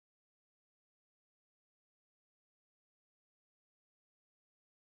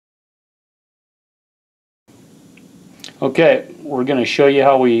Okay, we're going to show you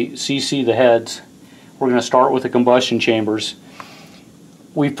how we CC the heads. We're going to start with the combustion chambers.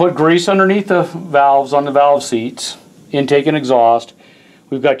 We put grease underneath the valves on the valve seats, intake and exhaust.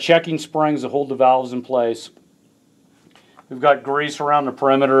 We've got checking springs that hold the valves in place. We've got grease around the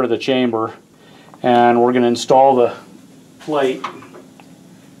perimeter of the chamber, and we're going to install the plate,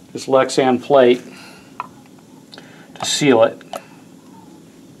 this Lexan plate, to seal it.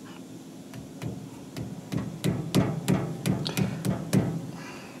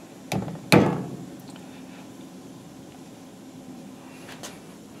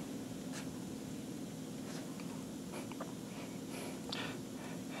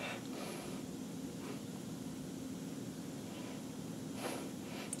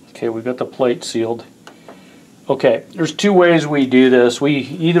 Okay, we've got the plate sealed. Okay, there's two ways we do this. We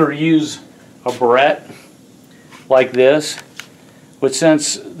either use a barrette like this, but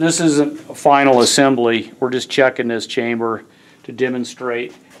since this isn't a final assembly, we're just checking this chamber to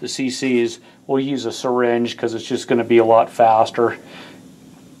demonstrate the CCs. We'll use a syringe because it's just going to be a lot faster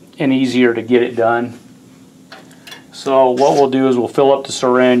and easier to get it done. So what we'll do is we'll fill up the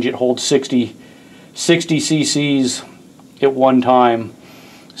syringe. It holds 60 cc's at one time.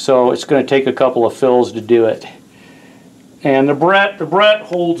 So it's going to take a couple of fills to do it. And the barrette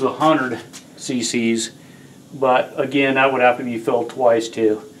holds 100 cc's, but again, that would have to be filled twice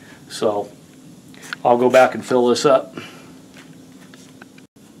too. So I'll go back and fill this up.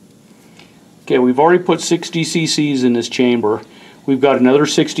 Okay, we've already put 60 cc's in this chamber. We've got another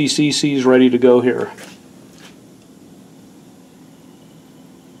 60 cc's ready to go here.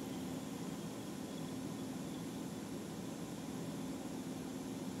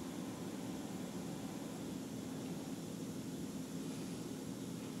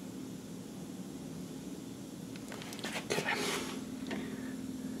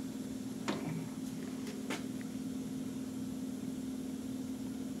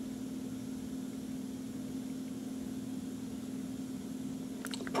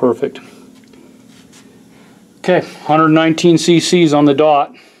 Perfect. Okay, 119 cc's on the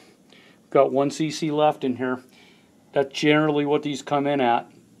dot. Got 1 cc left in here. That's generally what these come in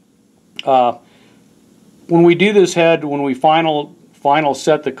at. When we do this head, when we final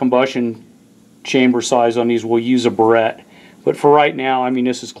set the combustion chamber size on these, we'll use a barrette. But for right now, I mean,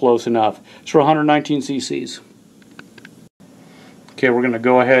 this is close enough. It's for 119 cc's. Okay, we're going to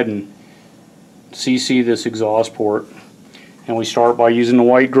go ahead and CC this exhaust port. And we start by using the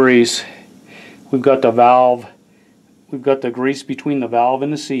white grease. We've got the valve, we've got the grease between the valve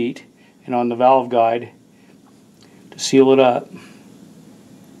and the seat, and on the valve guide to seal it up.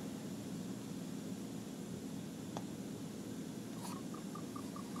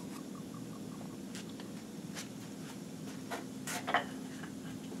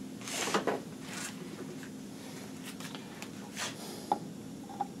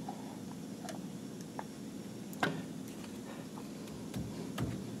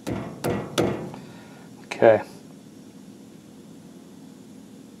 Okay.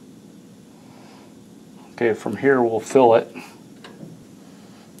 Okay, from here we'll fill it.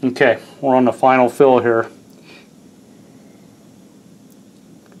 Okay, we're on the final fill here.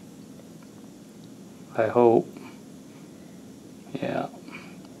 I hope. Yeah.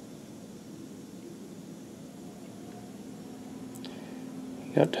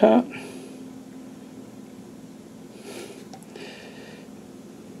 Got that?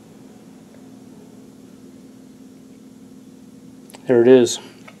 There it is.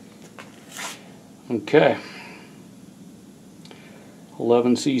 Okay.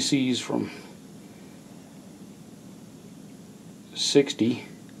 11 cc's from 60.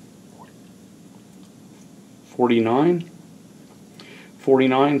 49.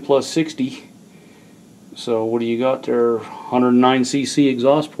 49 plus 60. So what do you got there? 109 cc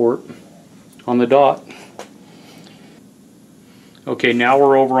exhaust port on the dot. Okay, now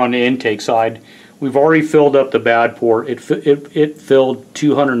we're over on the intake side. We've already filled up the bad port. It filled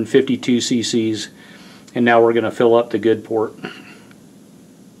 252 cc's, and now we're going to fill up the good port.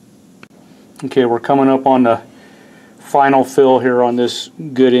 Okay, we're coming up on the final fill here on this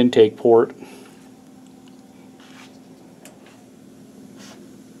good intake port.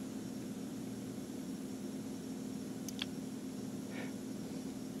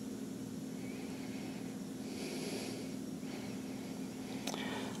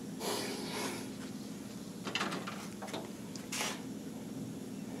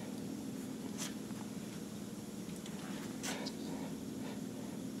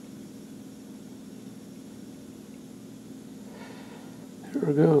 There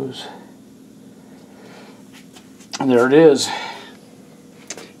it goes. And there it is.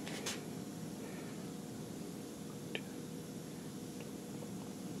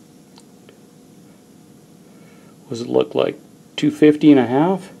 does it look like? 250 and a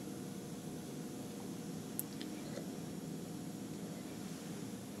half?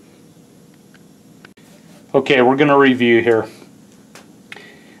 Okay, we're going to review here.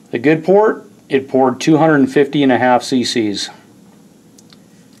 The good port, it poured 250 and a half cc's.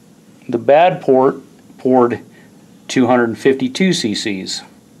 The bad port poured 252 cc's.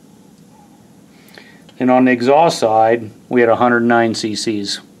 And on the exhaust side, we had 109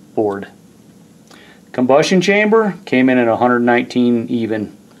 cc's poured. Combustion chamber came in at 119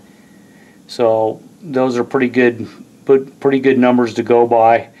 even. So those are pretty good numbers to go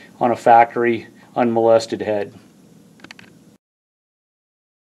by on a factory unmolested head.